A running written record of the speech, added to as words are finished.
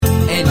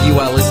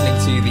are listening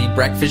to The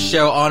Breakfast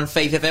Show on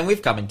Faith FM.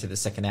 We've come into the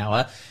second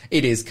hour.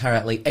 It is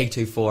currently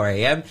 8:04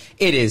 a.m.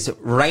 It is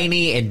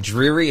rainy and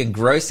dreary and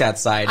gross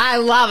outside. I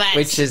love it.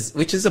 Which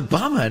is a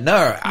bummer.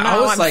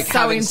 I was I'm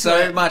having so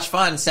it. much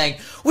fun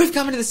saying, we've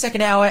come into the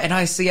second hour and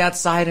I see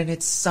outside and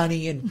it's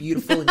sunny and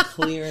beautiful and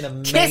clear and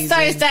amazing. Kiss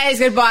those days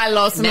goodbye,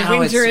 Lawson. Now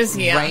Winter it's is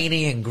here.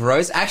 rainy and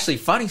gross. Actually,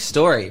 funny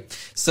story.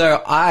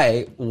 So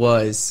I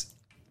was,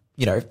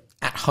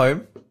 at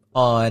home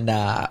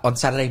on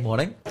Saturday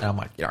morning and I'm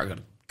like,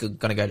 I'm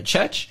gonna go to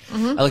church.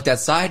 Mm-hmm. I looked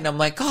outside and I'm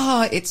like,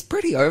 it's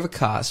pretty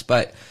overcast,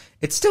 but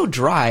it's still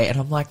dry. And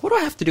I'm like, what do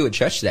I have to do at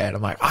church today? And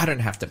I'm like, I don't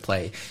have to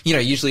play.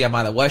 Usually I'm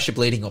either worship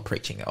leading or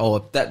preaching,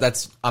 or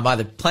I'm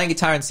either playing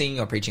guitar and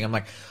singing or preaching. I'm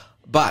like,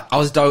 but I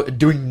was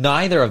doing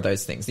neither of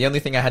those things. The only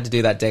thing I had to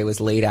do that day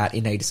was lead out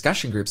in a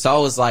discussion group. So I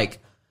was like,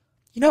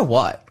 you know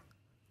what?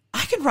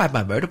 I can ride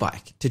my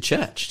motorbike to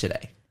church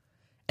today.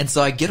 And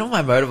so I get on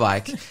my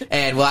motorbike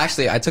and, well,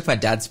 actually I took my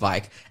dad's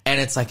bike and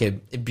it's like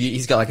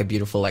he's got like a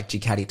beautiful like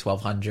Ducati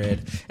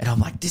 1200 and I'm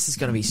like, this is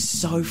going to be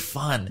so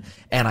fun.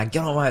 And I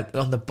get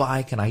on the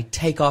bike and I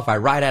take off, I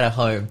ride out of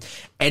home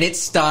and it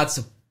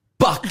starts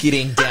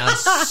bucketing down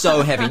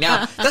so heavy.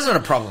 Now, that's not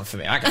a problem for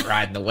me. I can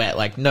ride in the wet,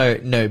 like no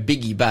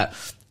biggie. But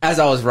as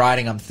I was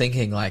riding, I'm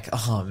thinking like,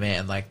 oh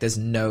man, like there's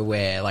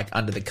nowhere like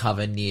under the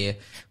cover near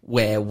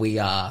where we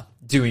are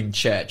doing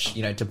church,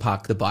 to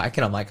park the bike.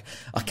 And I'm like,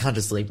 I can't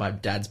just leave my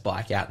dad's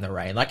bike out in the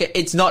rain. Like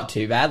it's not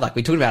too bad. Like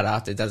we talked about it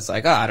after. Dad's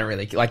like, I don't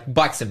really like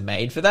bikes are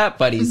made for that.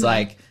 But he's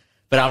like,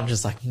 but I'm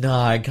just like, no,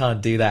 I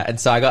can't do that. And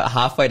so I got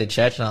halfway to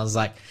church and I was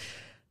like,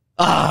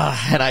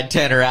 and I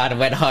turned around and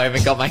went home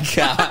and got my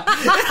car.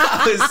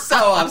 I was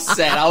so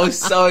upset. I was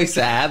so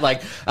sad.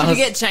 Like, Did you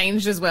get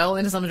changed as well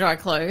into some dry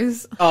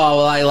clothes? Oh,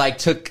 well, I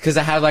because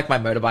I had like my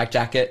motorbike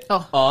jacket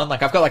on.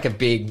 Like I've got like a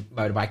big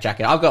motorbike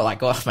jacket. I've got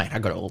like, I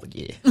got all the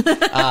gear.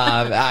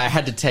 I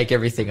had to take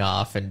everything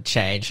off and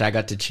change. I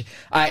got to,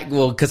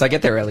 because I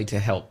get there early to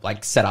help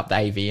like set up the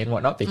AV and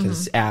whatnot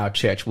because our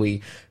church,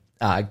 we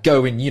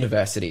go in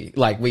university.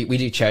 Like we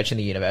do church in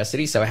the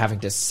university, so we're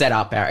having to set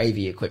up our AV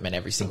equipment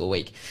every single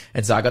week.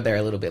 And so I got there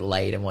a little bit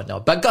late and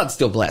whatnot. But God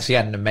still bless. We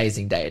had an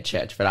amazing day at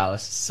church, but I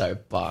was so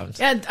bummed.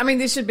 Yeah, I mean,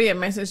 this should be a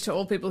message to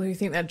all people who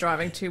think that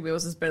driving two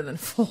wheels is better than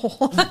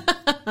four.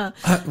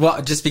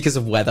 Well, just because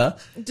of weather?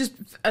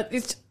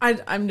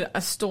 I'm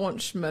a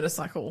staunch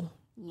motorcycle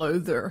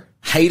loather.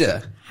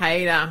 Hater.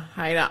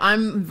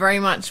 I'm very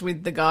much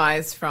with the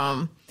guys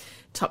from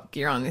Top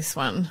Gear on this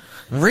one.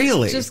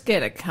 Really? Just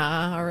get a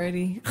car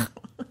already.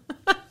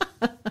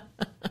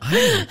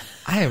 I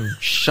am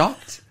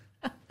shocked.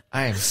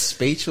 I am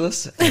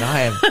speechless, and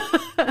I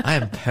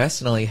am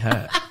personally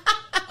hurt.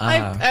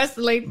 I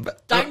personally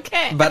don't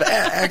care. But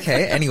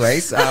okay.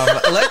 Anyways,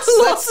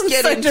 let's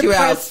get into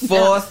our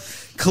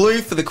fourth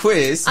clue for the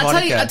quiz.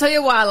 I'll tell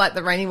you why I like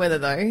the rainy weather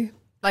though.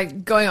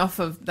 Like going off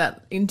of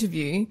that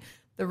interview,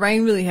 the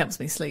rain really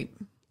helps me sleep.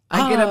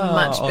 I get a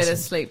much better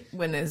sleep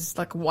when there's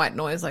like white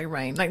noise, like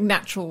rain, like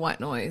natural white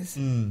noise.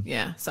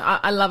 Yeah. So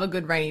I love a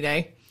good rainy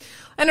day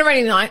and a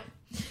rainy night.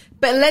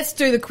 But let's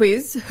do the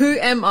quiz. Who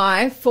am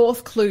I?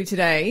 Fourth clue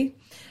today.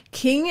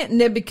 King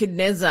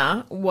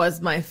Nebuchadnezzar was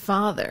my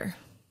father.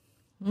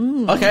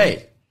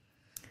 Okay.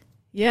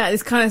 Yeah,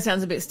 this kind of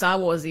sounds a bit Star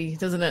Wars-y,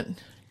 doesn't it?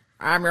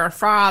 I'm your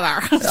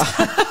father.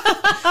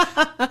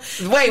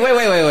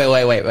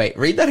 Wait.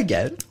 Read that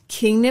again.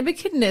 King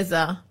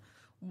Nebuchadnezzar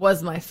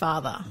was my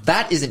father.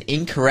 That is an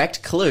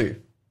incorrect clue.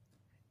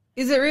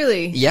 Is it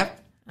really?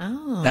 Yep.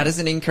 Oh. That is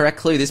an incorrect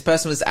clue. This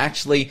person was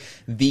actually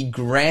the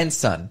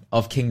grandson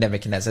of King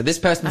Nebuchadnezzar. This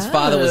person's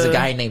father was a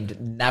guy named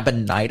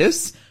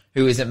Nabonidus,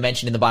 who isn't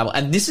mentioned in the Bible.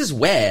 And this is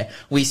where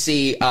we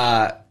see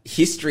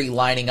history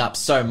lining up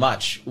so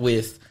much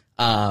with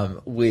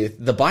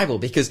the Bible,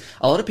 because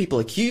a lot of people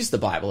accused the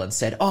Bible and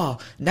said,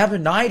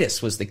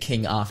 Nabonidus was the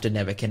king after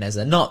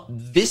Nebuchadnezzar, not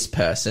this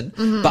person.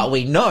 But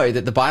we know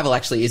that the Bible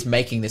actually is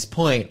making this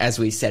point, as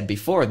we said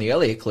before in the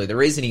earlier clue. The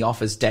reason he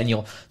offers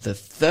Daniel the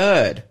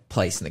third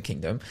place in the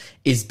kingdom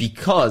is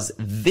because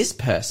this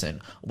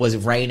person was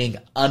reigning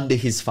under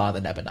his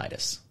father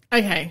Nabonidus.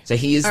 Okay. So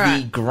he is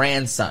the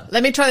grandson.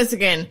 Let me try this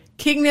again.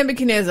 King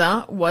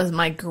Nebuchadnezzar was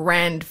my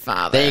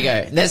grandfather. There you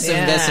go. There's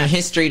some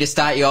history to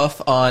start you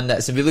off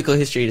on, some biblical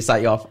history to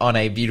start you off on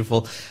a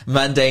beautiful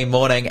Monday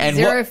morning. And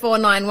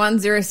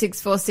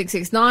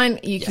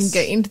 0491064669. You can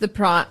get into the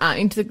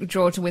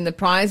draw to win the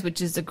prize,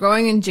 which is the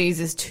Growing in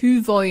Jesus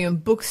 2-volume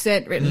book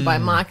set written by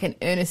Mark and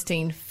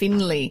Ernestine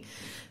Finley.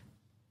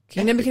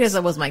 King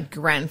Nebuchadnezzar was my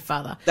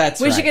grandfather. That's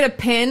we right. should get a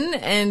pen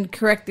and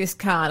correct this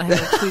card. I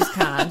have a quiz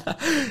card.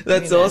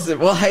 That's awesome.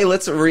 Well, hey,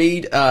 let's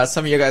read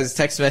some of your guys'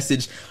 text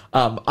message.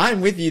 I'm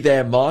with you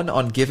there, Mon,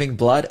 on giving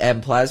blood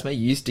and plasma.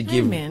 Used to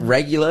give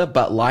regular,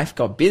 but life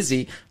got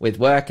busy with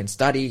work and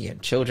study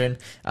and children.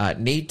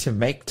 Need to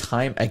make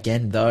time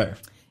again, though.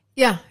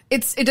 Yeah,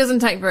 it doesn't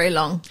take very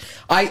long.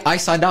 I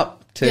signed up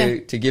to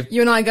give. You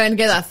and I are going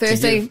together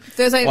Thursday noon.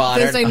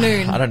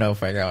 I don't know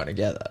if we're going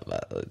together,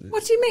 but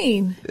what do you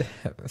mean?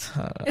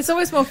 It's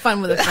always more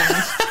fun with a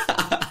friend.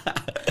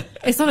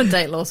 It's not a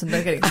date, Lawson.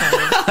 Don't get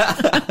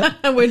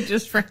excited. We're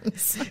just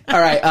friends. All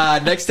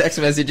right. Next text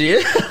message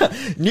here.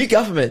 New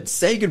government,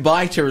 say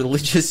goodbye to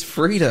religious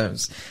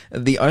freedoms.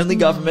 The only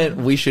government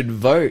we should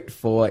vote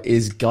for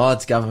is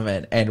God's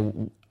government,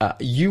 and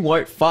you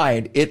won't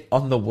find it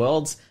on the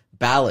world's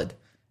ballot.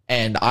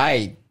 And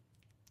I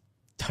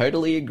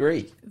totally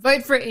agree.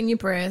 Vote for it in your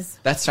prayers.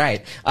 That's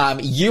right.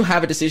 You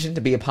have a decision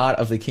to be a part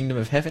of the kingdom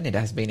of heaven. It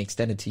has been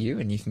extended to you,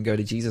 and you can go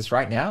to Jesus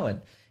right now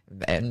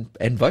and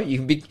vote. You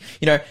can be,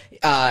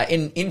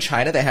 in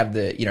China they have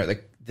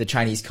the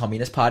Chinese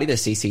Communist Party, the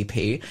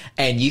CCP,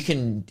 and you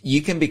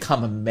can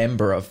become a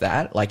member of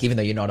that. Like, even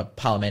though you're not a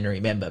parliamentary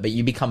member, but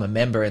you become a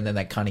member, and then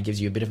that kind of gives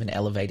you a bit of an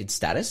elevated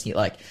status. You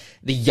like,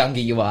 the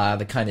younger you are,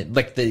 the kind of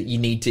like you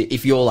need to,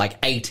 if you're like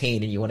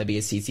 18 and you want to be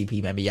a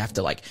CCP member, you have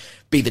to like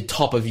be the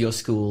top of your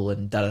school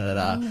and da da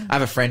da da. I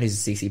have a friend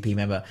who's a CCP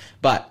member,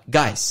 but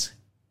guys,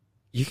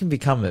 you can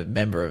become a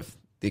member of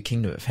the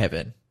kingdom of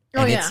heaven,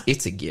 and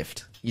it's a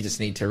gift. You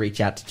just need to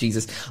reach out to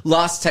Jesus.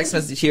 Last text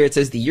message here. It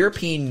says, the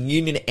European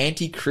Union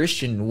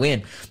anti-Christian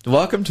win.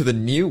 Welcome to the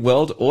new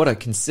world order.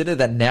 Consider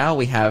that now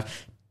we have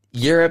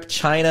Europe,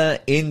 China,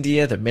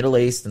 India, the Middle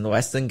East, and the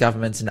Western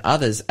governments and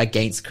others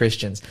against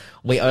Christians.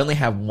 We only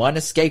have one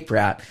escape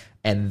route,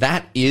 and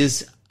that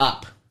is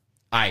up.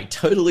 I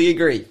totally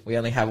agree. We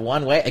only have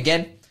one way.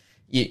 Again,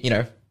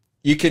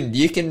 you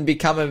can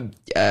become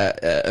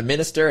a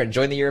minister and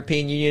join the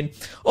European Union,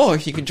 or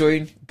you can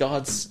join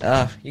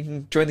you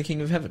can join the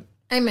kingdom of heaven.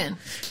 Amen.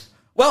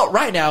 Well,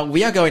 right now,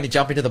 we are going to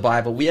jump into the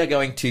Bible. We are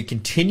going to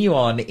continue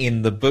on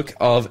in the book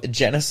of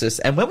Genesis.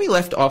 And when we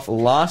left off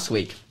last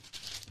week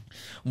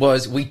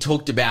we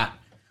talked about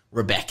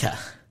Rebecca.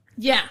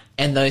 Yeah.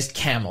 And those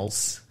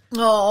camels.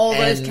 Oh, all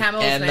those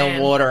camels, and man.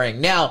 the watering.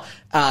 Now,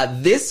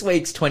 this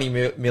week's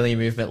 20 million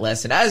movement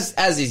lesson, as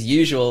is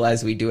usual,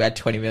 as we do our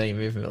 20 million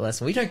movement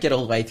lesson, we don't get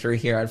all the way through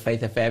here on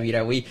Faith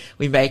FM.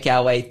 We make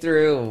our way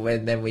through,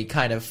 and then we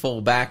kind of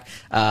fall back,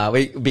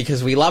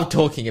 because we love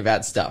talking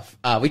about stuff.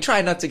 We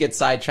try not to get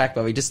sidetracked,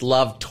 but we just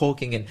love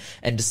talking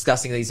and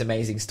discussing these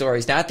amazing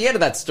stories. Now, at the end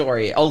of that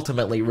story,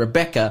 ultimately,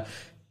 Rebecca,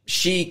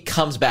 she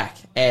comes back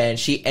and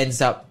she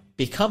ends up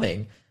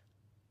becoming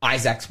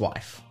Isaac's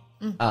wife.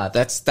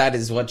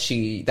 That's what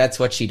she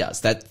does.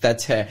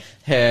 That's her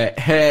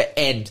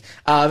end.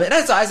 And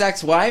as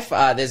Isaac's wife,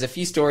 there's a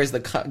few stories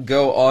that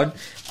go on.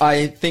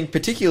 I think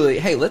particularly,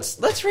 hey,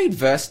 let's read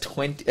verse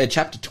 20,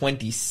 chapter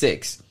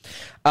 26.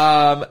 You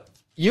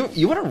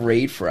want to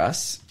read for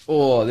us?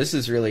 Oh, this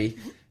is really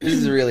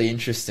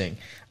interesting.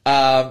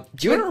 Do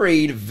you want to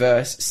read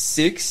verse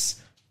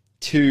 6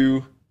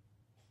 to,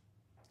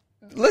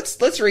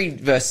 let's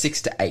read verse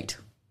 6 to 8.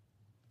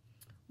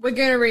 We're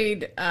going to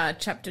read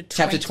chapter 20.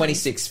 Chapter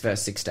 26,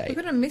 verse 6 to 8.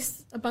 We're going to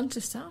miss a bunch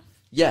of stuff.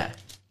 Yeah.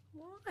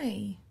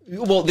 Why?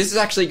 Well, this is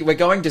actually, we're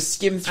going to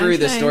skim through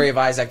the story of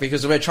Isaac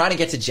because we're trying to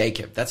get to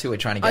Jacob. That's who we're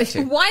trying to get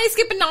to. Why are you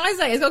skipping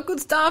Isaac? He's got good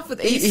stuff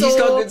with Esau. He's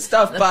got good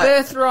stuff, but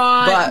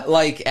birthright. But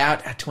like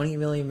our 20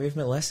 million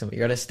movement lesson, we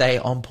got to stay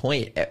on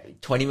point.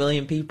 20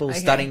 million people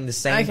studying the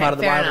same part of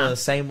the Bible in the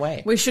same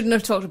way. We shouldn't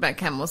have talked about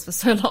camels for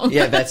so long.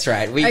 Yeah, that's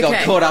right. We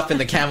got caught up in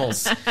the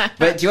camels.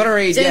 But do you want to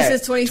read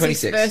Genesis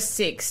 26, verse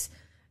 6?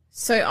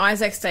 So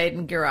Isaac stayed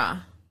in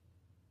Gerar.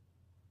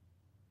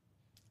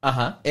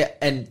 Yeah,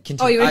 and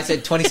continue. I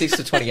said 26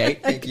 to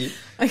 28. Thank you.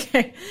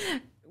 Okay.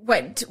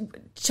 Wait,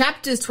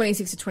 chapters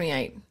 26 to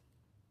 28.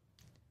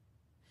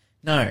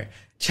 No,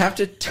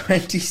 chapter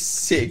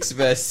 26,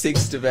 verse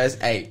 6 to verse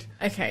 8.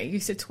 Okay,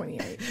 you said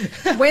 28.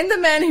 When the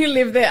man who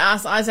lived there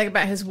asked Isaac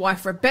about his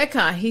wife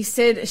Rebecca, he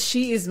said,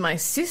 "She is my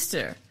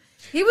sister."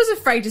 He was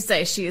afraid to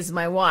say, "She is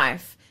my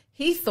wife."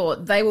 He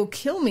thought, "They will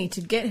kill me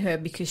to get her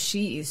because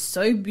she is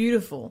so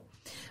beautiful."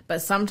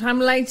 But sometime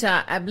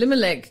later,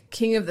 Abimelech,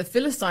 king of the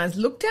Philistines,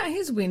 looked out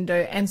his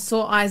window and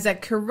saw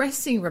Isaac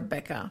caressing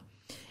Rebekah.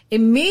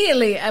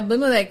 Immediately,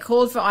 Abimelech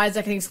called for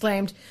Isaac and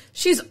exclaimed,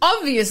 "She's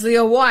obviously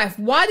a wife.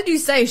 Why did you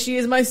say she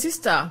is my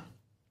sister?"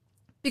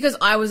 "Because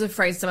I was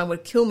afraid someone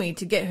would kill me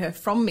to get her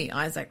from me,"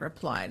 Isaac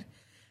replied.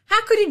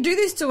 "How could you do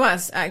this to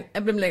us?"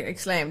 Abimelech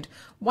exclaimed.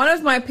 "One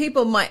of my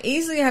people might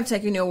easily have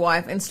taken your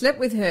wife and slept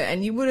with her,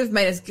 and you would have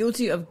made us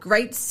guilty of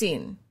great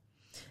sin."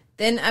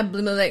 Then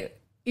Abimelech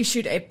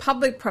issued a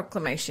public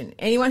proclamation.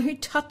 "Anyone who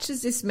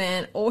touches this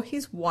man or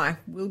his wife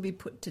will be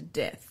put to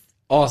death."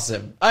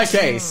 Awesome.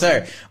 Okay,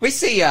 so we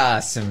see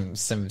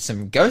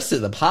some ghosts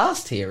of the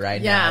past here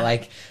right now.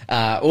 Like,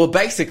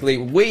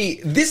 basically,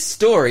 this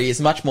story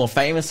is much more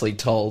famously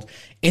told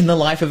in the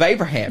life of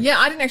Abraham. Yeah,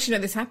 I didn't actually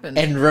know this happened.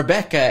 And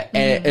Rebecca,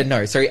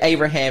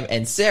 Abraham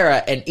and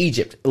Sarah and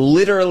Egypt.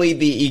 Literally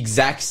the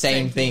exact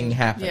same thing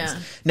happens. Yeah.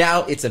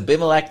 Now, it's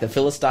Abimelech, the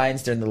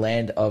Philistines, they're in the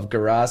land of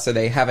Gerar, so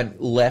they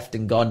haven't left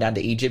and gone down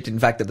to Egypt. In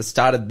fact, at the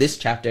start of this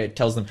chapter, it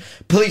tells them,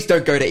 please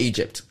don't go to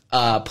Egypt.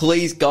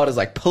 Please, God is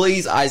like,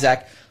 please,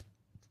 Isaac,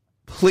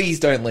 please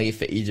don't leave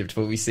for Egypt,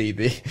 but we see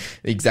the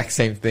exact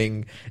same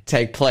thing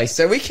take place.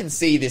 So we can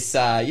see this,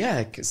 some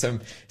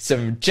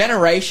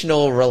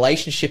generational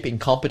relationship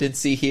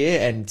incompetency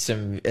here and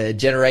some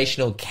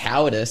generational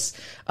cowardice.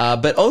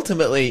 But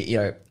ultimately,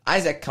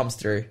 Isaac comes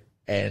through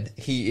and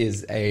he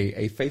is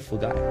a faithful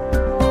guy.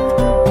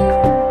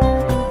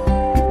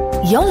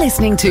 You're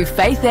listening to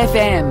Faith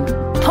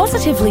FM,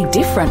 positively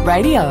different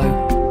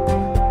radio.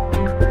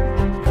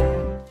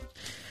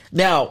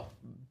 Now,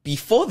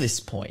 before this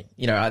point,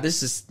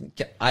 this is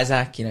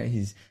Isaac,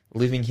 he's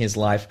living his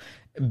life.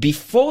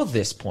 Before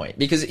this point,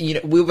 because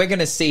we're going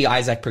to see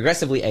Isaac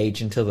progressively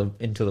age until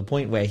the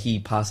point where he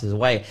passes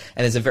away,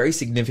 and there's a very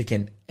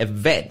significant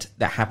event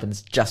that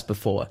happens just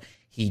before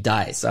he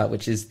dies,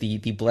 which is the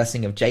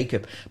blessing of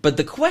Jacob. But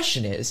the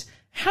question is,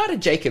 how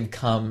did Jacob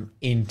come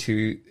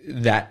into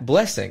that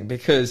blessing?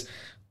 Because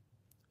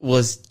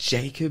was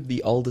Jacob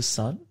the oldest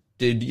son?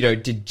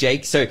 Did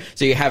Jake? So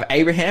you have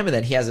Abraham, and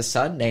then he has a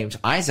son named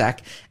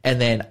Isaac, and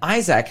then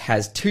Isaac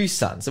has two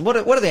sons. And what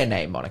are their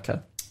names,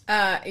 Monica?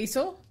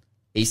 Esau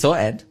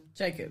and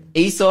Jacob.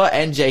 Esau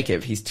and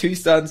Jacob. His two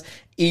sons,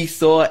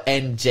 Esau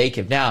and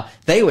Jacob. Now,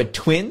 they were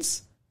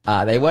twins.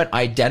 They weren't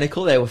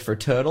identical. They were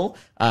fraternal.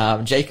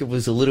 Jacob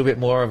was a little bit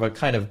more of a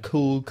kind of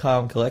cool,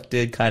 calm,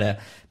 collected, kind of a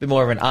bit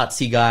more of an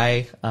artsy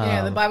guy.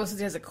 The Bible says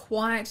he has a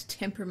quiet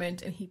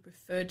temperament and he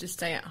preferred to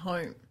stay at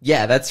home.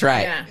 Yeah, that's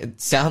right. Yeah.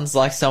 It sounds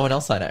like someone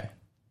else I know.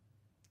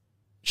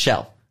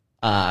 Shell.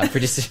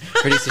 Producer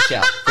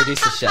Shell.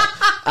 Producer Shell.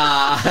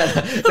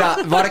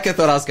 No, Monica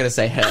thought I was going to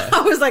say her.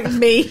 I was like,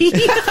 me?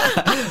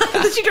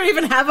 That you don't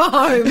even have a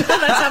home.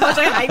 That's how much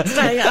I hate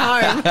staying at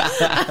home.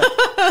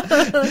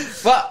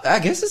 Well, I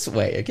guess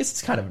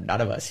it's kind of none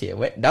of us here.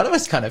 None of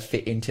us kind of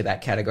fit into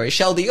that category.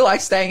 Shell, do you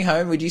like staying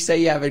home? Would you say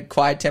you have a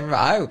quiet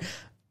temperament?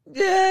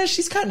 Yeah,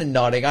 she's kind of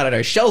nodding. I don't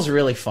know. Shell's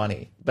really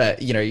funny,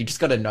 but you just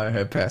got to know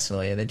her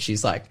personally, and then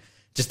she's like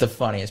just the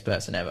funniest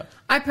person ever.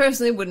 I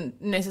personally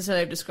wouldn't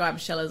necessarily describe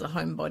Shell as a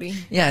homebody.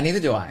 Yeah, neither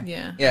do I.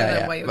 Yeah.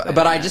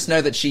 But I just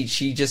know that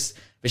she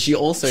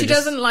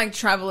doesn't like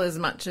travel as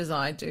much as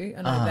I do.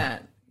 I know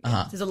that.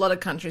 There's a lot of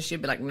countries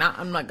she'd be like, nah,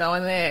 I'm not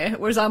going there.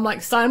 Whereas I'm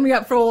like, sign me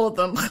up for all of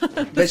them.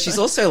 But she's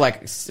also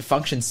like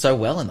functions so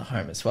well in the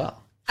home as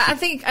well. I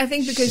think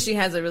because she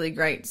has a really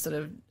great sort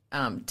of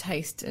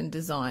taste and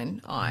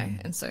design eye,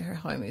 and so her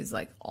home is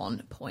like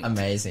on point.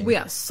 Amazing. We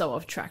are so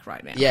off track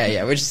right now.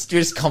 Yeah, we're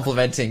just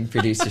complimenting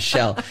producer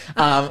Shell.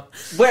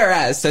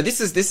 Whereas, so this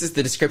is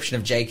the description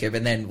of Jacob,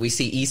 and then we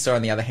see Esau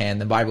on the other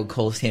hand. The Bible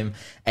calls him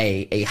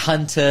a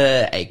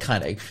hunter, a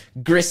kind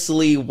of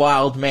gristly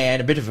wild man,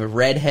 a bit of a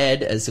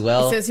redhead as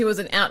well. It says he was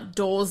an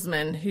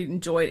outdoorsman who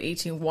enjoyed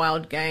eating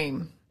wild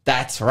game.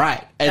 That's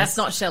right. That's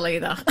not Shell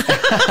either.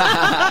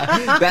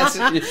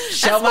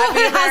 Shell might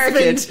be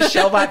American.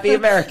 Shell might be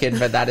American,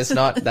 but that is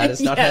not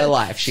her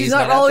life. She's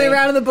not rolling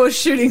around in the bush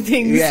shooting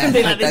things. Yeah, and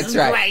being like, this that's is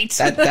right.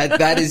 Great.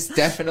 That is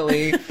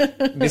definitely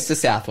Mr.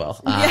 Southwell.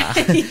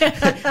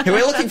 Who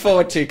we're looking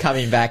forward to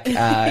coming back,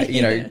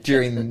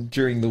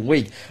 during the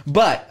week.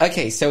 But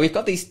okay, so we've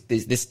got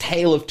this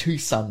tale of two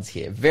sons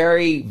here,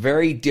 very,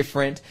 very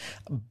different.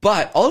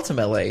 But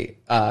ultimately,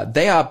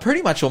 they are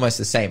pretty much almost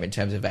the same in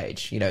terms of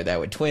age. They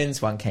were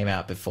twins. One came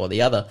out before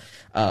the other.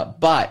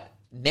 But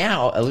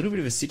now a little bit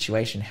of a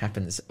situation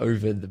happens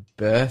over the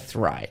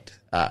birthright.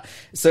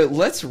 So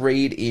let's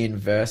read in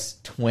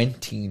verse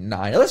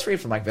 29. Let's read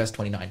from verse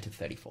 29 to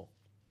 34.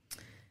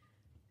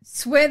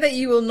 Swear that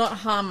you will not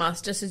harm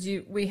us, just as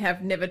we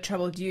have never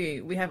troubled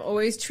you. We have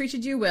always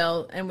treated you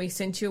well, and we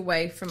sent you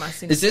away from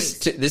us in peace.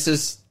 This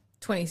is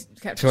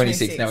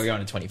 26. Now we're going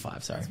to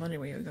 25, sorry. I was wondering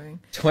where you were going.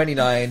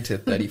 29 to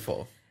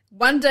 34.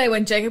 One day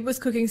when Jacob was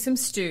cooking some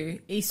stew,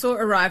 Esau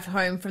arrived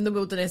home from the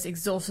wilderness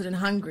exhausted and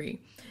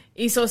hungry.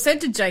 Esau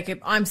said to Jacob,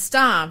 I'm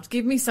starved.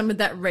 Give me some of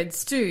that red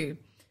stew.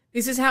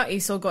 This is how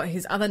Esau got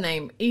his other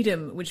name,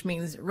 Edom, which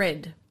means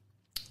red.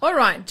 All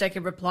right,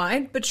 Jacob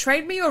replied, but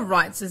trade me your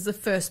rights as the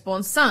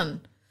firstborn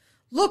son.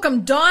 Look,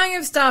 I'm dying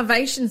of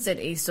starvation, said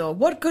Esau.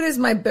 What good is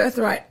my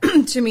birthright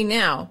to me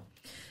now?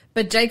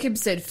 But Jacob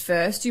said,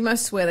 first you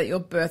must swear that your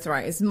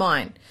birthright is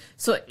mine.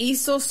 So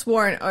Esau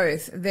swore an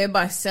oath,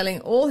 thereby selling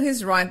all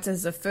his rights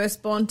as the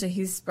firstborn to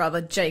his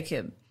brother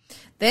Jacob.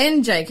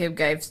 Then Jacob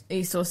gave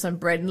Esau some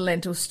bread and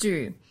lentil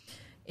stew.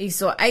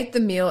 Esau ate the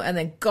meal and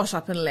then got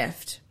up and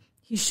left.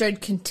 He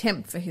showed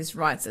contempt for his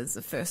rights as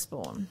the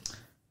firstborn.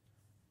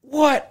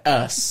 What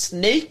a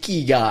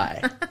sneaky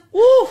guy.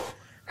 Woo!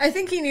 I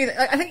think he knew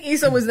that. I think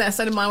Esau was in that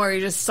state of mind where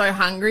you're just so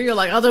hungry, you're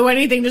like, I'll do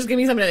anything, just give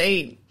me something to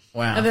eat.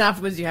 Wow. And then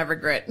afterwards you have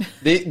regret.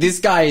 This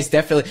guy is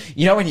definitely,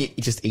 when you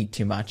just eat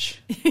too much.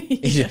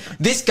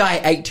 This guy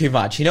ate too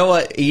much. You know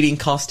what eating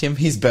cost him?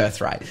 His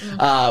birthright.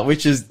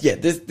 Which is,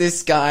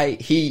 this guy,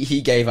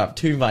 he gave up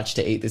too much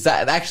to eat this.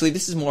 Actually,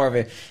 this is more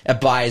of a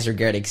buyer's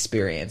regret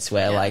experience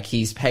where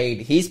he's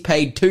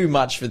paid too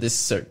much for this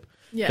soup.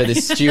 for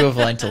this stew of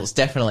lentils.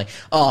 Definitely.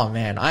 Oh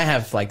man, I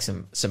have like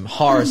some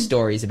horror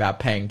stories about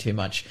paying too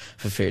much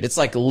for food. It's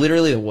like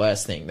literally the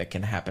worst thing that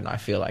can happen. I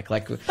feel like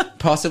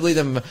possibly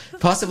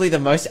the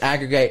most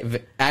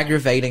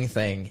aggravating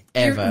thing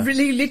ever. You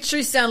really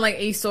literally sound like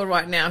Esau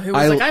right now, who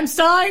was I'm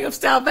dying of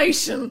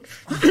starvation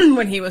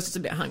when he was just a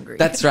bit hungry.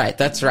 That's right.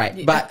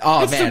 Yeah. But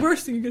it's man, the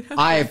worst thing you could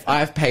have.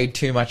 I've paid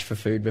too much for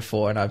food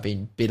before, and I've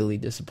been bitterly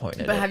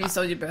disappointed. But have you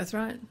sold your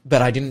birthright?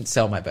 But I didn't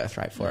sell my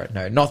birthright for it.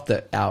 No, not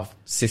that our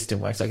system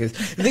works like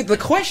this. The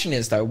question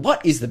is, though,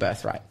 what is the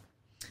birthright?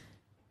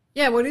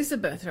 Yeah, what is the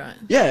birthright?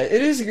 Yeah,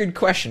 it is a good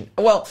question.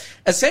 Well,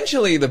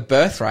 essentially, the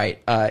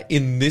birthright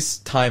in this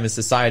time of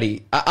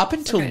society, up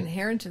until... It's like an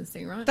inheritance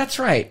thing, right? That's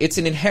right. It's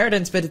an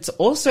inheritance, but it's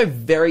also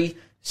very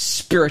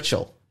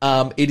spiritual.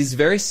 It is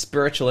very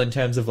spiritual in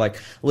terms of like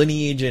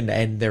lineage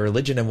and their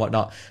religion and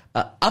whatnot.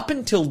 Up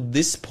until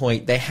this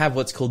point, they have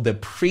what's called the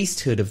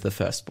priesthood of the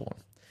firstborn.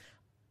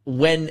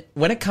 When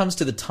it comes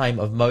to the time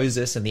of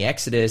Moses and the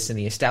Exodus and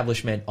the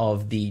establishment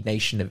of the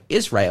nation of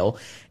Israel,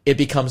 it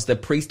becomes the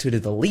priesthood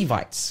of the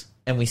Levites.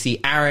 And we see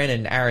Aaron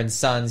and Aaron's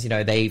sons,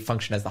 they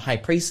function as the high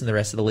priests, and the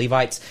rest of the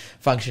Levites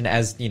function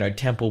as,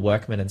 temple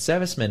workmen and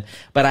servicemen.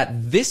 But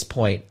at this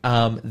point,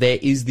 there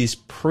is this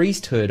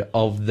priesthood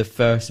of the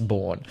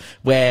firstborn,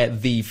 where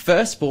the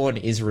firstborn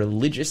is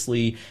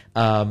religiously,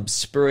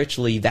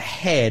 spiritually the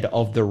head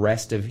of the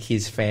rest of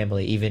his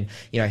family, even,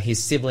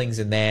 his siblings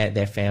and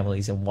their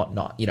families and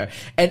whatnot,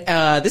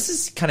 And this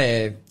is kind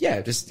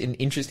of, just an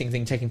interesting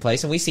thing taking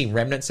place. And we see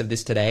remnants of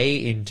this today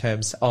in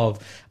terms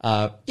of,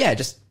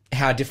 just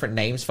how different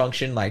names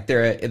function. Like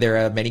there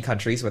are many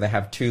countries where they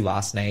have two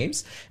last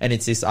names, and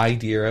it's this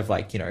idea of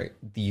like,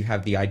 you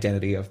have the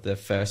identity of the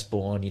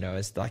firstborn,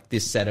 as like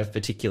this set of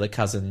particular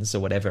cousins or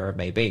whatever it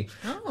may be.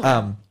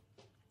 Oh.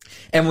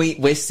 And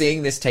we're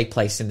seeing this take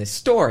place in this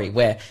story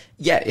where,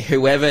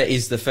 whoever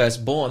is the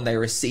firstborn, they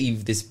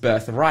receive this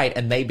birthright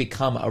and they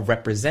become a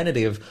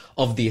representative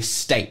of the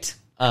estate,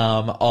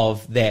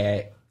 of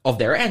their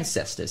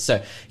ancestors.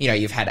 So,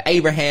 you've had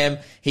Abraham,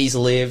 he's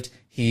lived,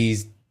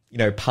 he's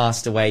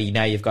passed away.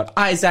 Now you've got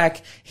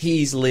Isaac.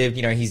 He's lived,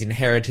 he's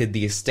inherited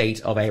the estate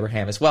of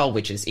Abraham as well,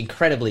 which is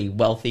incredibly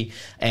wealthy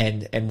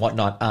and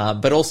whatnot.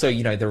 But also,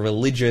 the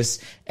religious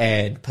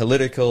and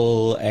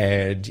political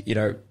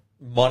and,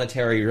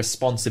 monetary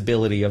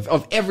responsibility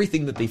of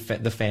everything that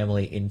the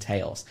family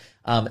entails.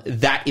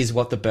 That is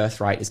what the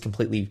birthright is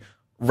completely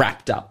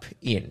wrapped up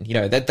in.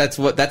 That's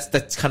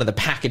kind of the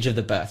package of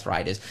the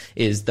birthright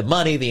is the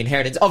money, the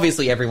inheritance.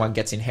 Obviously everyone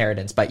gets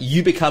inheritance, but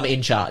you become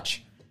in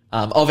charge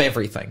of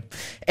everything.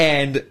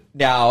 And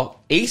now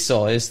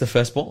Esau is the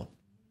firstborn.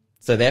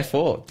 So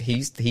therefore,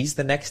 he's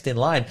the next in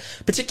line.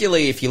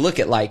 Particularly if you look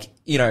at like,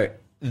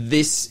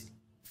 this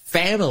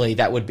family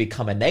that would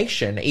become a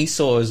nation.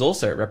 Esau is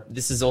also,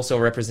 this is also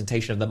a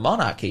representation of the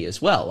monarchy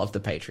as well, of the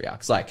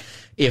patriarchs. Like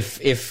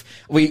if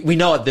we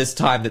know at this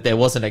time that there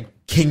wasn't a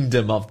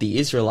kingdom of the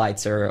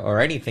Israelites or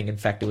anything. In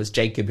fact, it was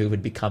Jacob who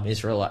would become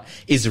Israel,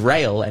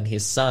 and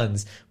his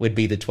sons would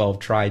be the 12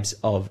 tribes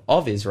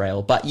of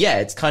Israel. But yeah,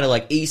 it's kind of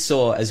like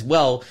Esau as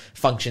well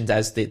functions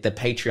as the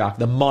patriarch,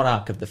 the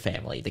monarch of the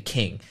family, the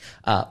king.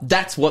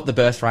 That's what the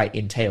birthright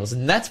entails.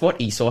 And that's what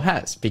Esau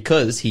has,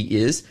 because he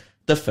is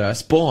the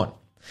firstborn.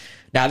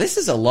 Now, this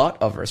is a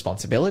lot of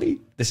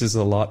responsibility. This is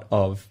a lot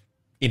of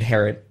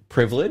inherent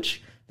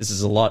privilege. This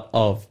is a lot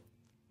of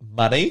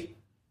money,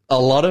 a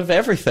lot of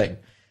everything.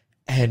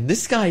 And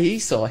this guy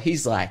Esau,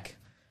 he's like,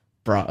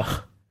 bro,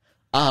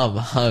 I'm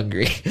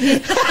hungry.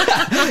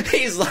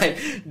 He's like,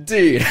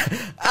 dude,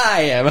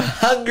 I am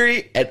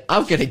hungry and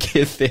I'm going to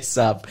give this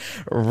up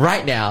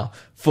right now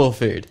for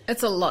food.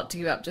 It's a lot to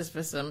give up just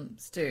for some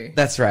stew.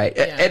 That's right.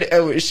 Yeah. And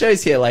it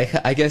shows here, like,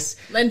 I guess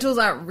lentils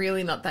aren't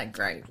really not that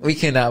great. We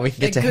can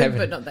get to heaven,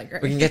 but not that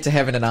great. We can get to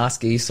heaven and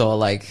ask Esau,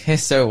 like, hey,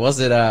 so was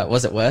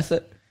it worth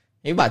it?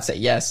 He might say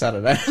yes. I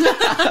don't know.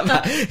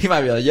 He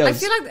might be like,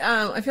 yes.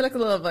 I feel like a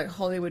lot of like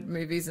Hollywood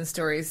movies and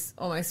stories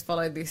almost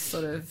follow this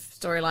sort of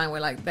storyline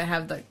where like they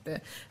have like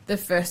the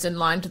first in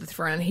line to the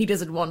throne. He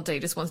doesn't want to. He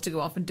just wants to go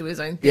off and do his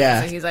own thing.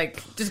 Yeah. So he's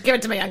like, just give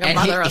it to me, younger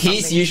brother or something.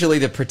 He's usually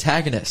the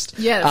protagonist.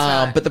 Yeah,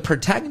 that's right. But the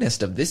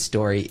protagonist of this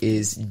story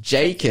is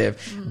Jacob.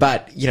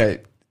 But,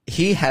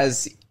 he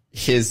has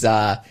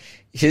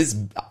his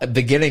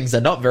beginnings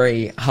are not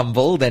very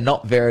humble. They're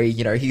not very,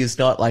 he's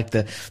not like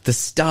the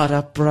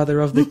startup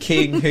brother of the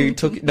king who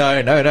took,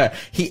 no.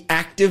 He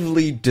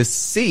actively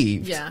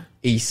deceived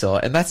Esau.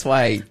 And that's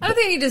why. I don't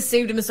think he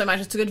deceived him so much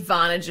as took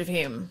advantage of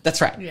him.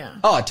 That's right. Yeah.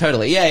 Oh,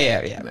 totally.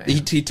 Yeah.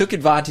 He took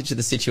advantage of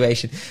the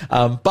situation.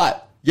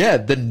 But yeah,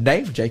 the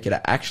name Jacob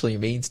actually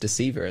means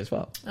deceiver as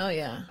well. Oh,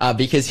 yeah.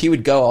 Because he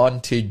would go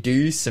on to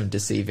do some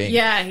deceiving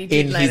he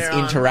did in his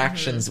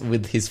interactions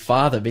with his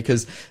father.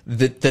 Because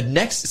the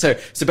next... So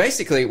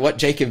basically what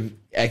Jacob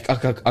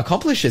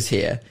accomplishes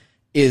here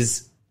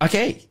is,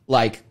 okay,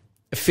 like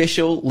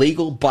official,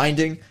 legal,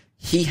 binding,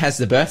 he has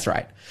the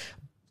birthright.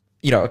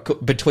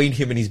 Between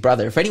him and his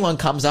brother. If anyone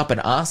comes up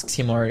and asks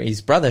him or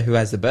his brother who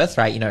has the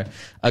birthright,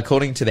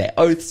 according to their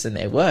oaths and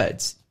their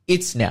words,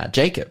 it's now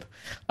Jacob.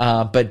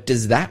 But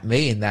does that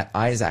mean that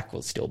Isaac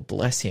will still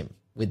bless him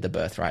with the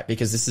birthright?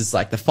 Because this is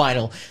like the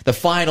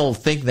final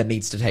thing that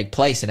needs to take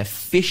place in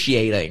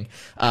officiating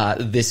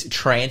this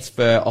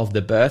transfer of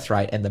the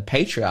birthright and the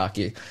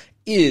patriarchy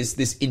is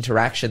this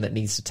interaction that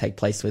needs to take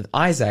place with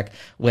Isaac,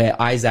 where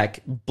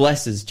Isaac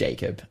blesses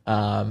Jacob,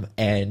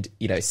 and,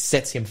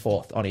 sets him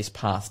forth on his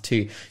path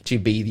to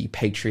be the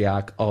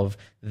patriarch of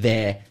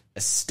their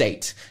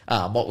estate,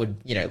 what would,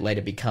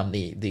 later become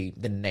the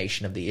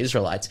nation of the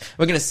Israelites.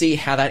 We're going to see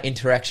how that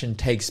interaction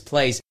takes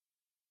place.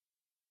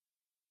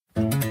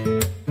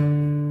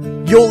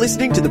 You're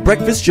listening to the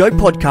Breakfast Show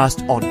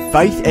podcast on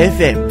Faith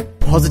FM.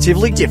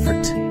 Positively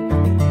different.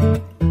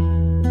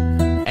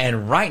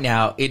 And right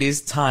now, it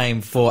is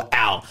time for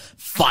our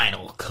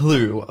final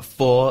clue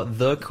for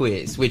the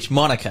quiz, which,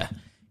 Monica,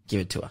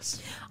 give it to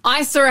us.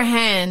 I saw a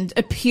hand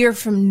appear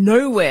from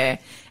nowhere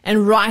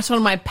and write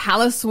on my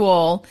palace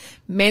wall,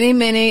 Mene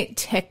Mene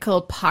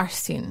Tekel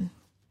Parsin.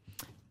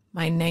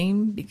 My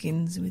name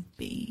begins with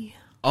B.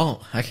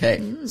 Oh,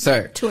 okay.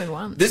 So 2 in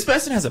 1. This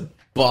person has a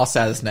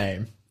boss-ass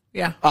name.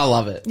 Yeah. I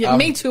love it. Yeah,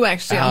 me too,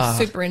 actually. I'm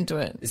super into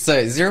it.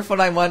 So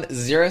 0491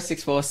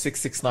 064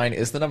 669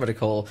 is the number to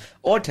call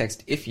or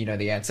text if you know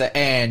the answer.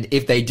 And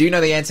if they do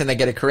know the answer and they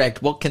get it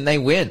correct, what can they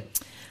win?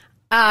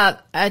 A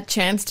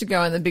chance to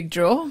go in the big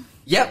draw.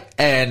 Yep.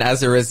 And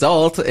as a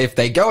result, if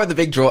they go in the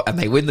big draw and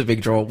they win the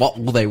big draw, what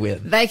will they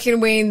win? They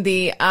can win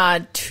the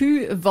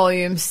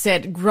 2-volume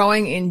set,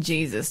 Growing in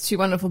Jesus, 2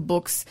 wonderful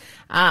books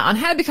on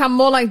how to become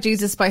more like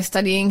Jesus by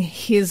studying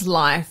his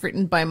life,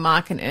 written by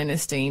Mark and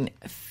Ernestine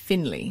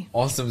Finley.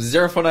 Awesome.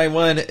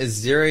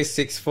 0491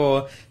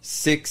 064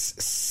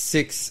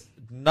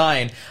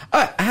 669.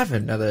 I have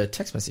another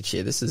text message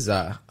here. This is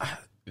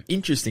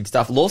interesting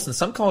stuff. Lawson,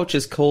 some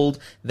cultures called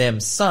them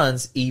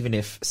sons, even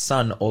if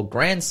son or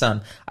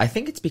grandson. I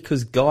think it's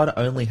because God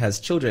only has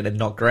children and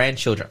not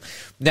grandchildren.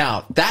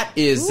 Now, that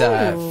is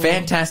a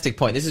fantastic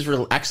point. This is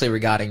actually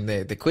regarding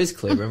the quiz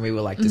clue when we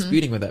were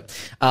disputing with it.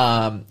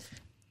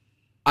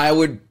 I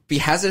would be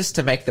hazardous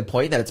to make the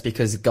point that it's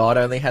because God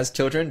only has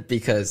children,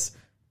 because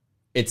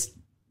it's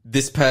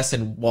this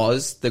person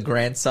was the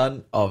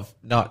grandson of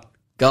not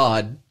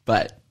God,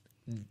 but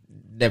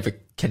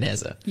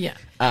Nebuchadnezzar. Yeah.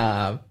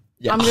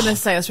 Yeah. I'm going to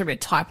say it's probably a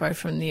typo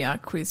from the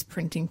quiz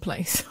printing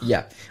place.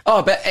 Yeah.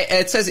 Oh, but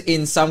it says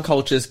in some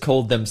cultures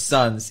called them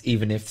sons,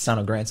 even if son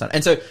or grandson.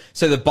 And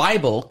so the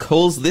Bible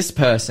calls this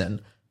person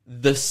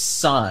the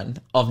son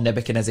of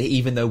Nebuchadnezzar,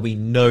 even though we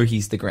know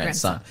he's the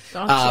grandson.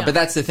 Gotcha. But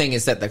that's the thing,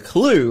 is that the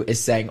clue is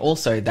saying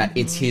also that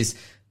it's his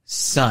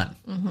son.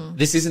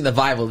 This isn't the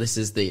Bible. This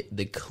is the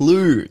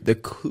clue, the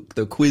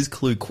quiz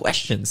clue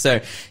question.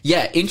 So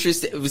yeah,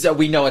 interesting. So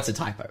we know it's a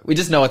typo. We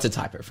just know it's a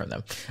typo from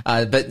them.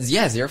 But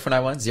yeah,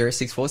 0491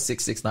 064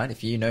 669.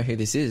 If you know who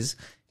this is,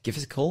 give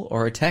us a call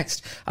or a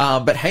text.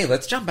 But hey,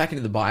 let's jump back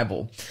into the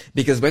Bible,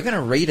 because we're going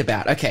to read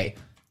about,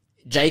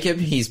 Jacob,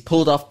 he's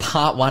pulled off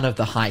part 1 of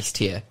the heist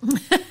here.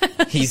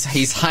 He's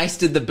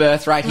heisted the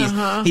birthright.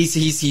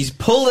 He's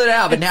pulled it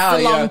out, but now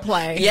the long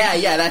play.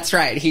 Yeah, that's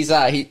right. He's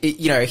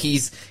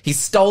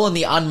stolen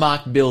the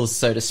unmarked bills,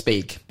 so to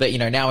speak. But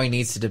now he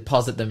needs to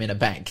deposit them in a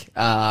bank.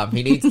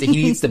 He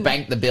needs to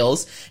bank the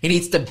bills. He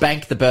needs to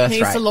bank the birthright.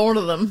 He needs to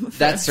launder them first.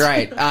 That's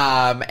right.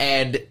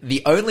 And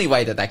the only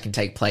way that can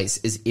take place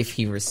is if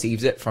he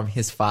receives it from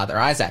his father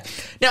Isaac.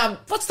 Now,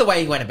 what's the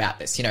way he went about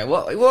this?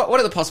 What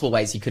are the possible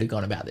ways he could have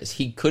gone about this?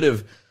 He could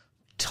have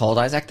told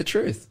Isaac the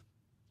truth.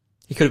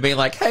 He could have been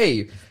like,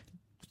 hey,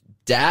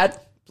 Dad,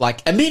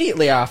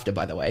 immediately after,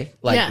 by the way,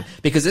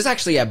 because there's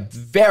actually a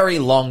very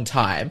long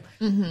time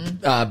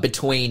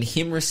between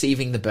him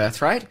receiving the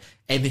birthright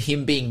and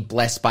him being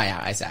blessed by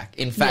Isaac.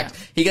 In fact,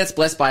 he gets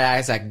blessed by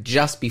Isaac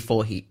just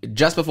before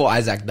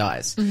Isaac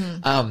dies.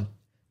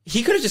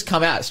 He could have just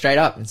come out straight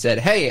up and said,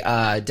 hey,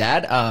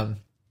 Dad,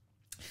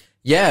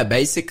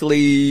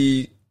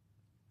 basically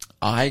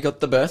I got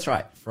the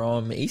birthright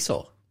from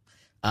Esau.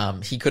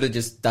 He could have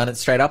just done it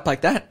straight up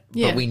like that,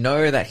 but we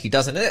know that he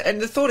doesn't. And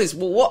the thought is,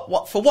 well,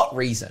 what for what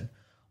reason?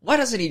 Why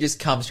doesn't he just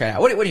come straight out?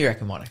 What do you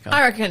reckon, Monica?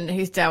 I reckon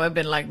his dad would have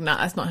been like, nah,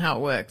 that's not how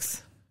it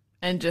works.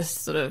 And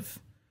just sort of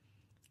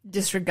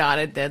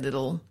disregarded their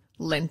little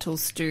lentil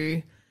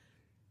stew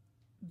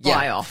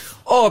buy-off.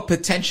 Or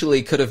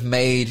potentially could have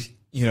made,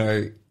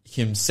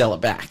 him sell it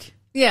back.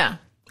 Yeah.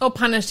 Or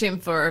punished him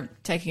for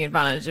taking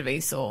advantage of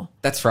Esau.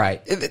 That's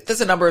right. There's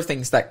a number of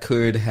things that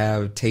could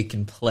have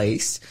taken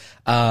place.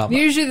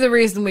 Usually the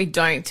reason we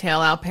don't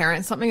tell our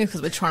parents something is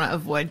because we're trying to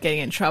avoid getting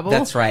in trouble.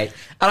 That's right.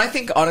 And I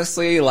think,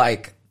 honestly,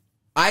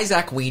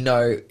 Isaac, we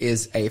know,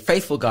 is a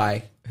faithful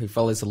guy who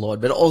follows the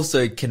Lord, but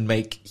also can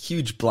make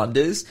huge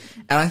blunders.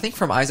 And I think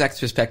from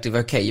Isaac's perspective,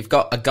 you've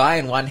got a guy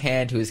in one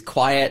hand who is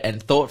quiet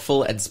and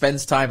thoughtful and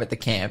spends time at the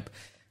camp.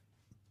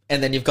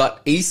 And then you've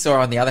got Esau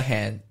on the other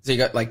hand. So you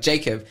got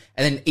Jacob,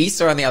 and then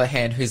Esau on the other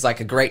hand, who's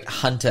a great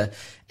hunter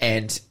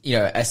and,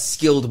 a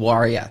skilled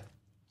warrior.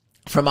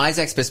 From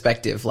Isaac's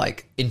perspective,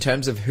 in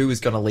terms of who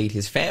is going to lead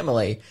his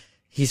family,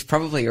 he's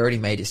probably already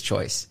made his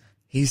choice.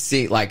 He's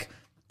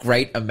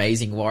great,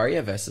 amazing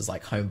warrior versus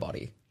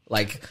homebody.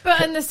 Like,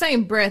 But in the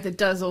same breath, it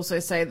does also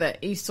say that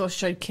Esau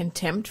showed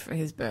contempt for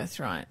his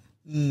birthright.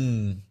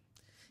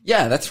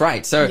 yeah, that's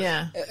right. So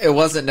Yeah. it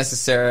wasn't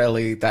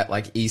necessarily that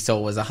like Esau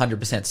was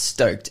 100%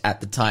 stoked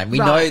at the time. We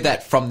know Right.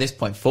 that from this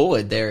point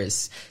forward, there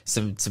is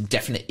some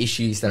definite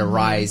issues that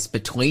arise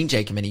between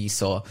Jacob and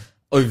Esau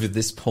over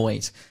this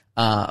point.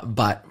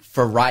 But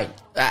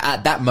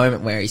at that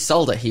moment where he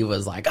sold it, he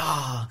was like,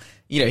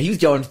 he was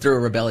going through a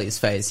rebellious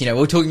phase.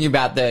 We're talking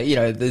about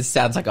this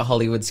sounds like a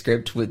Hollywood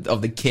script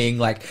of the king,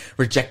 like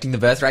rejecting the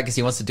birthright because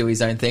he wants to do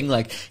his own thing.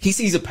 Like he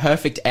sees a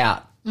perfect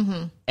out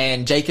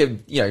and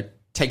Jacob,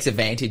 takes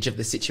advantage of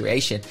the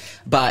situation.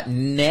 But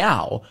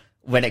now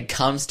when it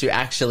comes to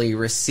actually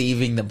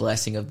receiving the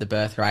blessing of the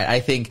birthright, I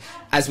think,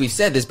 as we've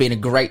said, there's been a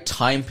great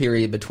time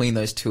period between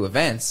those two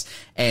events,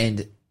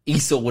 and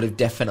Esau would have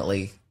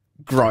definitely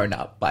grown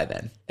up by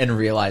then and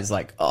realized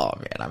like, oh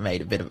man, I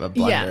made a bit of a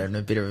blunder and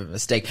a bit of a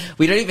mistake.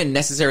 We don't even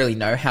necessarily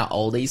know how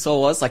old Esau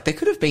was. Like they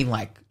could have been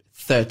like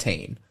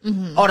 13.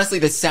 Honestly,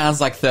 this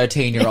sounds like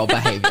 13-year-old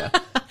behavior.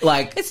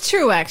 Like It's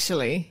true,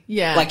 actually.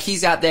 Yeah. like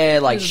he's out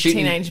there like Little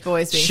shooting teenage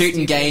boys being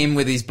shooting stupid. game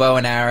with his bow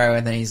and arrow,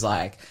 and then he's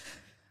like,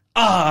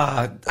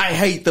 I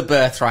hate the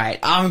birthright.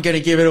 I'm going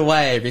to give it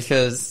away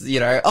because,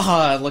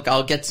 look,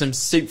 I'll get some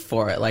soup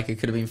for it. Like, it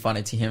could have been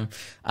funny to him.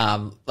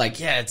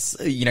 It's,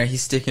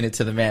 he's sticking it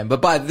to the man.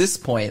 But by this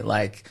point,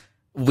 like,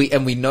 we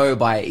know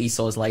by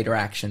Esau's later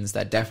actions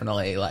that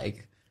definitely,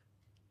 like,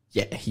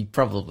 yeah, he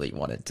probably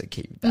wanted to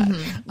keep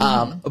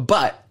that.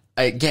 But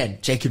again,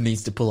 Jacob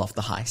needs to pull off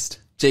the heist.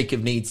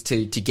 Jacob needs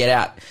to get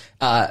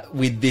out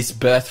with this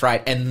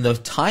birthright, and the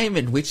time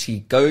in which he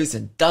goes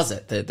and does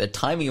it, the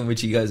timing in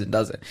which he goes and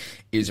does it,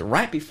 is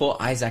right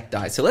before Isaac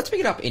dies. So let's pick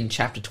it up in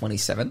chapter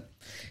 27,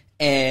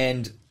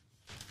 and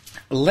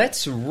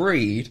let's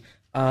read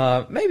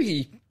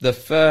maybe the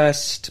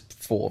first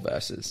 4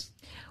 verses.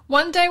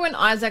 One day when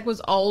Isaac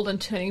was old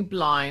and turning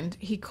blind,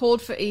 he called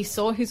for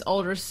Esau, his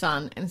older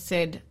son, and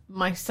said,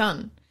 "My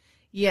son."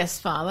 "Yes,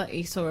 father,"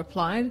 Esau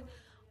replied.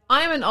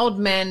 "I am an old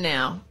man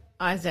now,"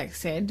 Isaac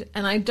said,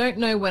 "and I don't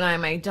know when I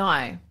may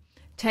die.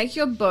 Take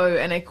your bow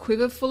and a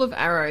quiver full of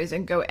arrows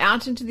and go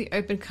out into the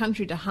open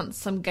country to hunt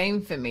some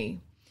game for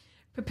me.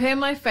 Prepare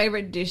my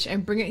favorite dish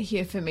and bring it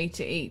here for me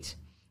to eat.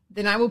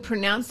 Then I will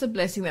pronounce the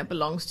blessing that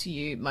belongs to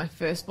you, my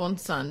firstborn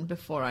son,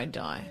 before I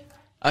die."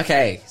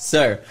 Okay,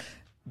 so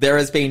there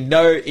has been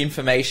no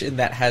information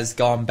that has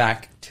gone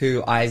back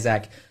to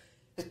Isaac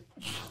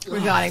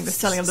Regarding the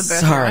selling of the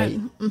birthright.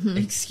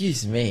 Sorry.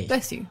 Excuse me.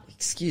 Bless you.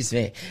 Excuse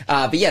me.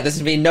 But yeah,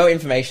 there's been no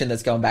information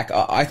that's gone back.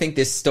 I think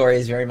this story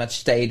has very much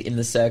stayed in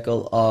the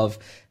circle of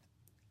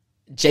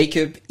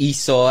Jacob,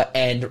 Esau,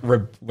 and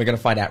we're going to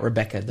find out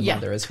Rebecca, the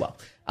mother, as well.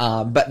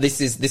 But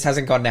this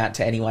hasn't gone out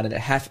to anyone, and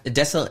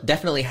it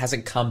definitely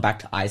hasn't come back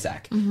to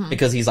Isaac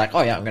because he's like,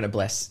 oh yeah, I'm going to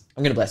bless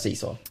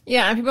Esau.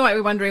 Yeah, and people might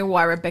be wondering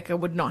why Rebecca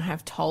would not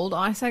have told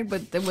Isaac,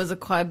 but there was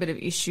quite a bit of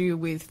issue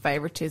with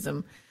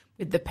favoritism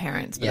with the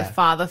parents. But the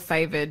father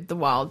favored the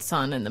wild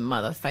son and the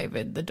mother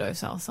favored the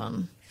docile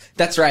son.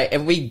 That's right.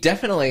 And we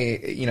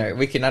definitely,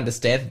 we can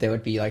understand that there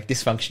would be like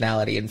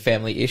dysfunctionality and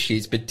family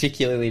issues,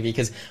 particularly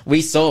because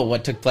we saw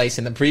what took place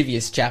in the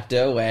previous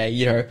chapter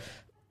where,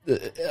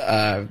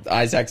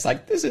 Isaac's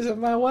like, this isn't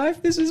my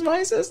wife, this is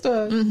my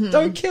sister.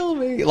 Don't kill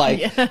me.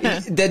 Like,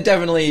 there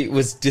definitely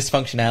was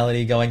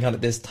dysfunctionality going on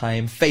at this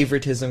time,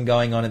 favoritism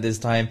going on at this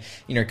time,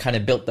 kind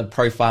of built the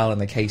profile in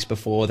the case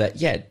before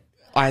that,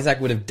 Isaac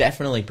would have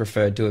definitely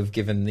preferred to have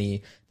given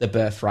the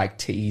birthright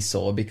to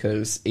Esau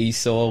because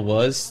Esau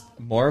was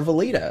more of a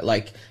leader,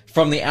 like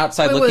from the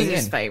outside looking in. It was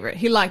his favorite.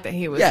 He liked that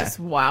he was this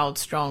wild,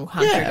 strong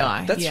hunter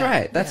guy. That's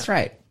right. That's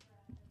right.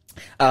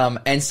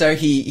 And so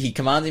he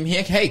commands him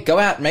here, hey, go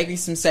out and make me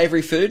some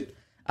savory food,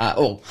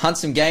 hunt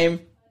some game,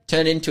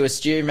 turn it into a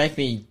stew, make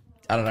me,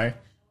 I don't know,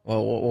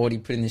 well, what would he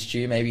put in the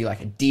stew? Maybe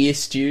like a deer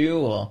stew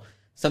or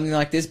something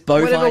like this,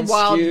 bovine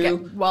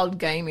stew. Wild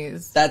game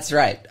is. That's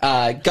right.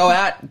 Go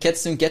out, get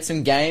some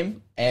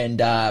game,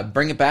 and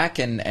bring it back,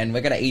 and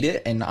we're gonna eat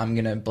it, and I'm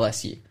gonna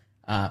bless you.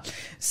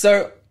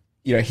 So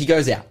he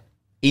goes out.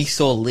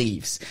 Esau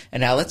leaves, and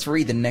now let's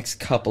read the next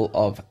couple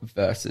of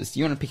verses.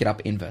 You want to pick it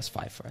up in verse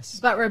 5 for us?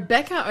 But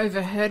Rebekah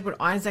overheard what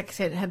Isaac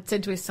had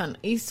said to his son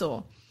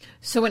Esau.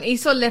 So when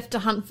Esau left to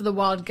hunt for the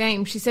wild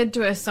game, she said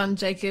to her son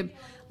Jacob,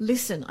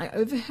 "Listen, I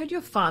overheard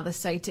your father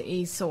say to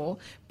Esau,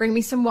 'Bring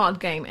me some wild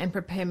game and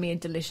prepare me a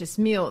delicious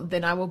meal.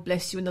 Then I will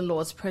bless you in the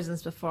Lord's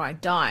presence before I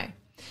die.'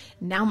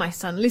 Now, my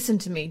son, listen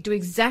to me. Do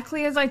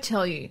exactly as I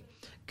tell you.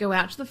 Go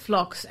out to the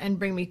flocks and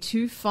bring me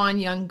 2 fine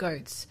young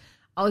goats.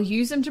 I'll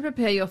use them to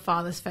prepare your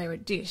father's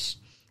favorite dish.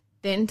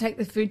 Then take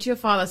the food to your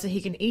father so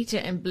he can eat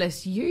it and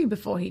bless you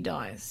before he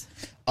dies."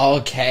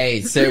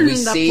 Okay, so we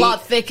see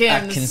plot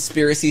thickens. A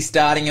conspiracy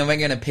starting, and we're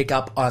going to pick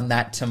up on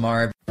that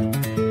tomorrow.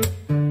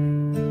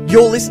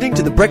 You're listening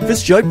to the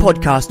Breakfast Show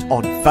podcast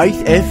on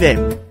Faith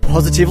FM.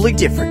 Positively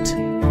different.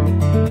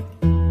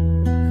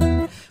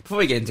 Before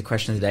we get into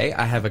questions today,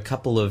 I have a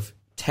couple of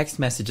text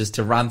messages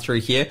to run through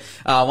here.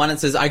 One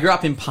that says, "I grew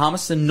up in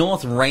Palmerston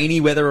North.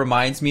 Rainy weather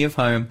reminds me of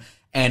home.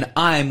 And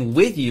I'm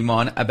with you,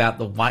 Mon, about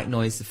the white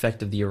noise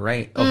effect of the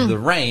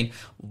rain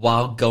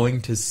while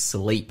going to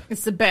sleep.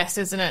 It's the best,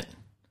 isn't it?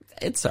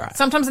 It's all right.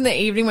 Sometimes in the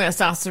evening when it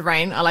starts to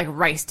rain, I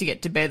race to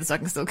get to bed so I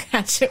can still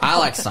catch it. I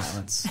like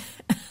silence.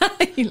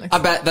 I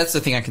bet that's the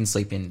thing I can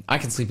sleep in. I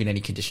can sleep in any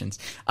conditions.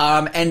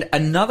 And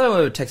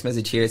another text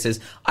message here, it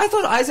says, I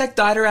thought Isaac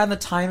died around the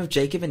time of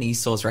Jacob and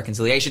Esau's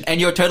reconciliation. And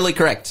you're totally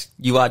correct.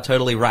 You are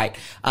totally right.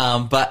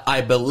 But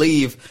I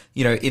believe,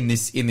 in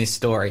this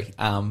story,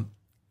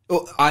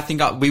 I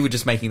think we were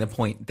just making the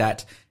point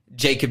that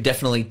Jacob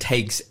definitely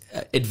takes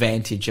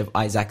advantage of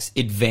Isaac's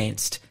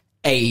advanced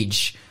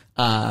age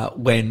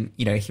when,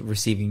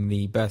 receiving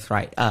the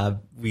birthright.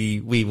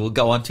 We will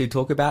go on to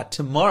talk about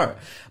tomorrow.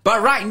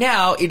 But right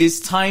now, it is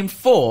time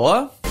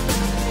for...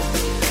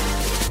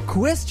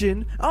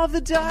 Question of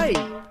the day.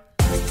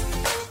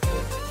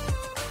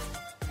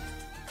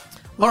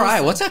 All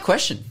right, what's our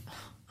question?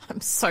 I'm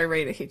so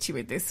ready to hit you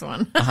with this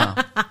one.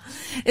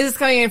 This is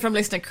coming in from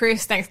listener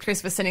Chris. Thanks,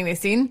 Chris, for sending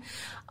this in.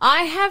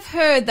 I have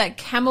heard that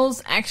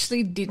camels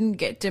actually didn't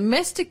get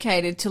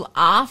domesticated till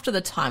after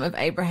the time of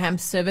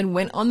Abraham's servant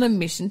went on the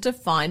mission to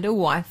find a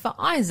wife for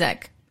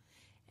Isaac.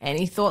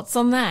 Any thoughts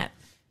on that?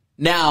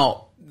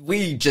 Now,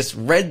 we just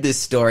read this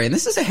story, and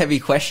this is a heavy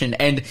question,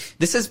 and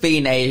this has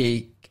been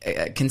a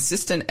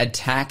consistent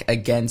attack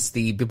against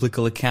the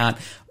biblical account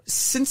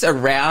since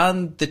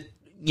around the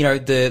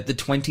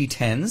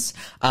 2010s.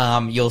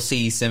 You'll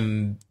see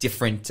some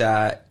different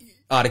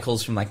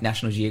articles from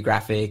National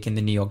Geographic and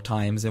the New York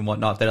Times and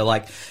whatnot that are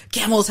like,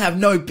 camels have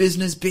no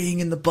business being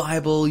in the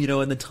Bible,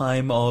 in the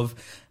time of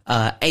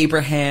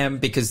Abraham,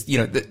 because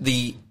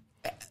the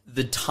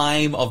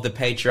time of the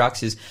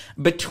patriarchs is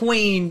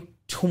between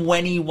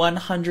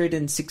 2100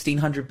 and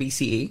 1600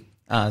 BCE.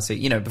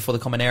 So before the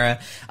Common Era,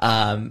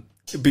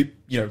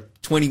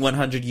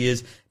 2100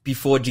 years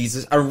before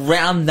Jesus.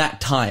 Around that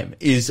time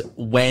is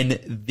when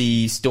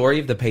the story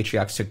of the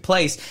patriarchs took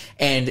place,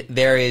 and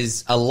there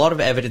is a lot of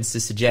evidence to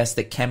suggest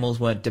that camels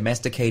weren't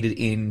domesticated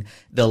in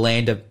the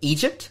land of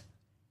Egypt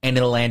and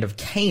in the land of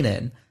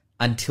Canaan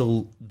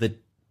until the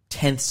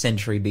 10th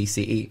century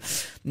BCE.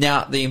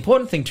 Now, the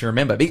important thing to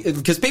remember,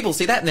 because people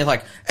see that and they're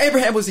like,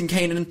 Abraham was in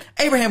Canaan,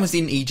 Abraham was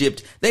in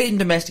Egypt, they didn't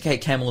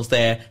domesticate camels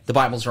there, the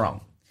Bible's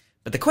wrong.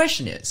 But the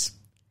question is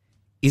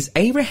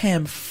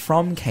Abraham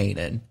from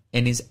Canaan?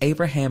 And is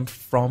Abraham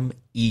from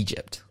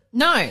Egypt?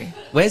 No.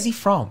 Where's he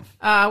from?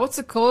 What's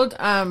it called?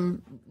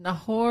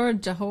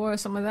 Johor,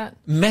 something like that?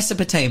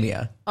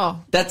 Mesopotamia.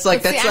 Oh. That's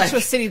the actual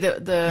city.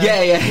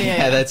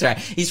 Yeah, that's right.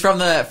 He's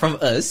from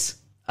Uz.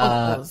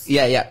 Uz.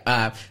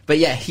 But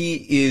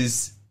he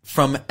is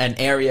from an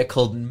area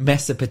called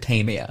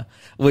Mesopotamia,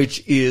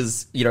 which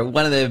is,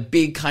 one of the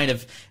big kind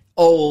of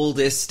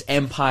oldest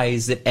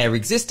empires that ever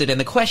existed.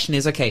 And the question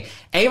is, okay,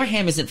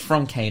 Abraham isn't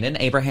from Canaan.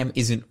 Abraham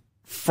isn't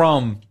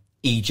from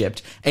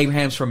Egypt.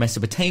 Abraham's from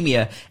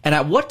Mesopotamia. And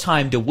at what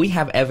time do we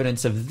have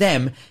evidence of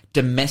them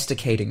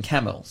domesticating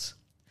camels?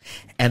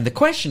 And the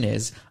question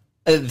is,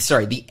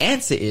 the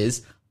answer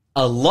is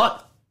a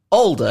lot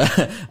older,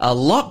 a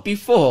lot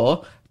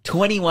before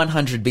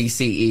 2100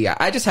 BCE.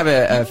 I just have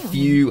a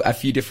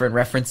few different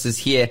references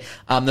here.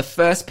 The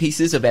first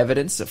pieces of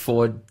evidence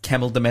for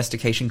camel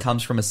domestication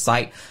comes from a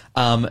site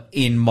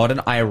in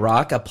modern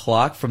Iraq, a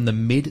plaque from the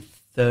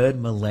mid-3rd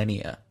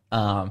millennia.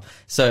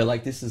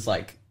 This is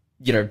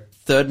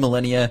 3rd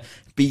millennia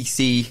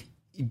BCE,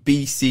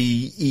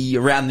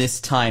 around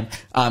this time,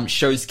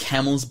 shows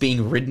camels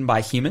being ridden by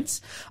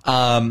humans.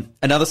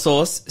 Another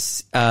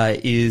source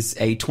is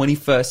a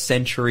 21st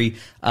century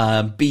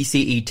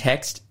BCE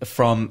text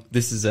from,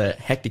 this is a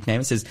hectic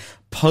name, it says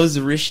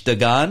Pozrish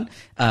Dagan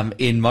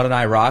in modern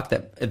Iraq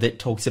that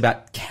talks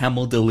about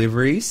camel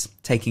deliveries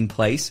taking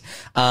place.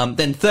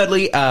 Then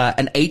thirdly,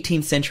 an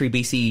 18th century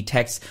BCE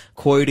text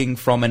quoting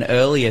from an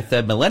earlier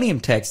 3rd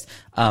millennium text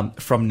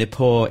from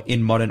Nippur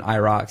in modern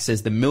Iraq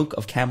says the milk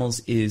of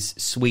camels is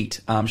sweet.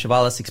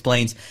 Chavalis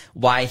explains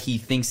why he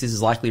thinks this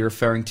is likely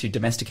referring to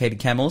domesticated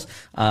camels.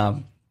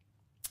 And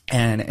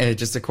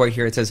just a quote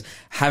here, it says,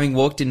 having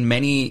walked in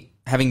many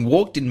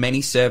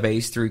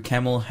surveys through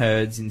camel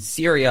herds in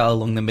Syria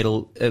along the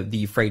middle of the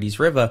Euphrates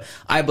River,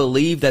 I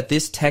believe that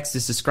this text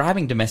is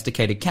describing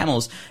domesticated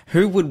camels.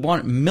 Who would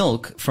want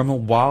milk from a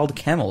wild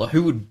camel? Or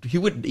who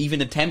would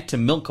even attempt to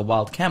milk a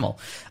wild camel?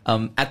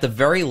 At the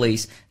very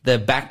least, the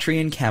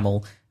Bactrian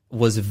camel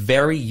was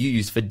very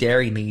used for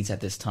dairy needs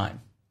at this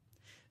time.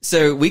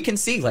 So we can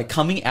see,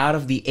 coming out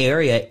of the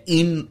area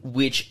in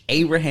which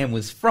Abraham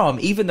was from,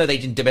 even though they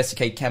didn't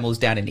domesticate camels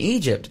down in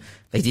Egypt,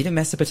 they did in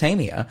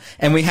Mesopotamia.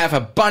 And we have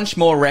a bunch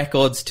more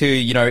records too,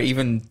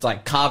 even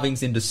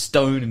carvings into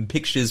stone and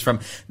pictures from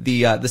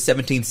the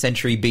 17th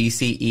century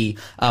BCE,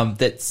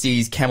 that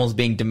sees camels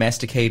being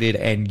domesticated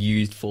and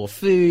used for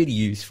food,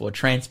 used for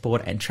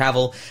transport and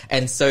travel.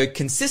 And so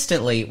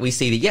consistently we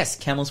see that yes,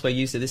 camels were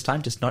used at this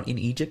time, just not in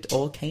Egypt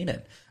or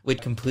Canaan. Which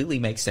completely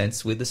makes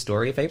sense with the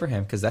story of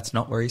Abraham, because that's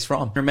not where he's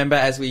from. Remember,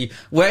 as we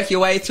work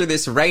your way through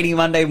this rainy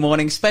Monday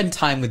morning, spend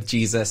time with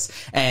Jesus.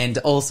 And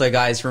also,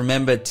 guys,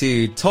 remember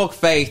to talk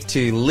faith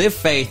to live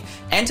faith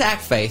and to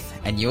act faith,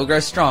 and you'll grow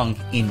strong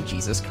in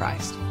Jesus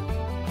Christ.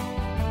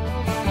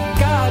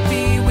 God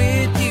be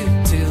with you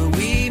till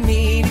we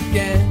meet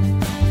again.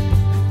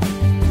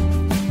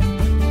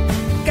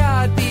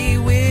 God be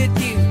with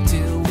you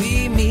till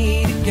we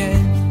meet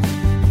again.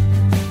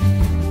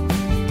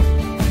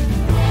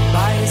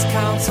 By his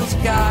counsel's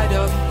guide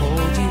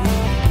uphold you,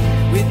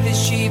 with his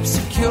sheep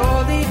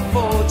securely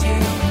fold you.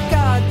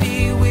 God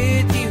be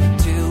with you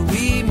till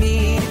we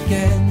meet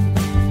again.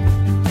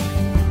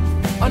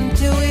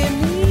 Until we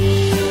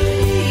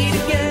meet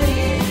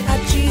again at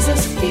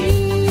Jesus'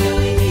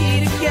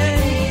 feet again.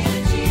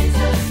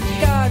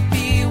 God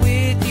be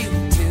with you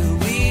till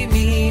we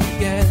meet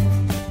again.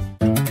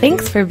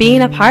 Thanks for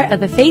being a part of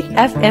the Faith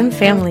FM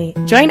family.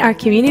 Join our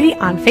community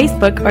on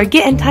Facebook or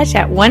get in touch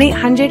at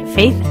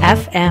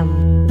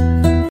 1-800-FAITH-FM.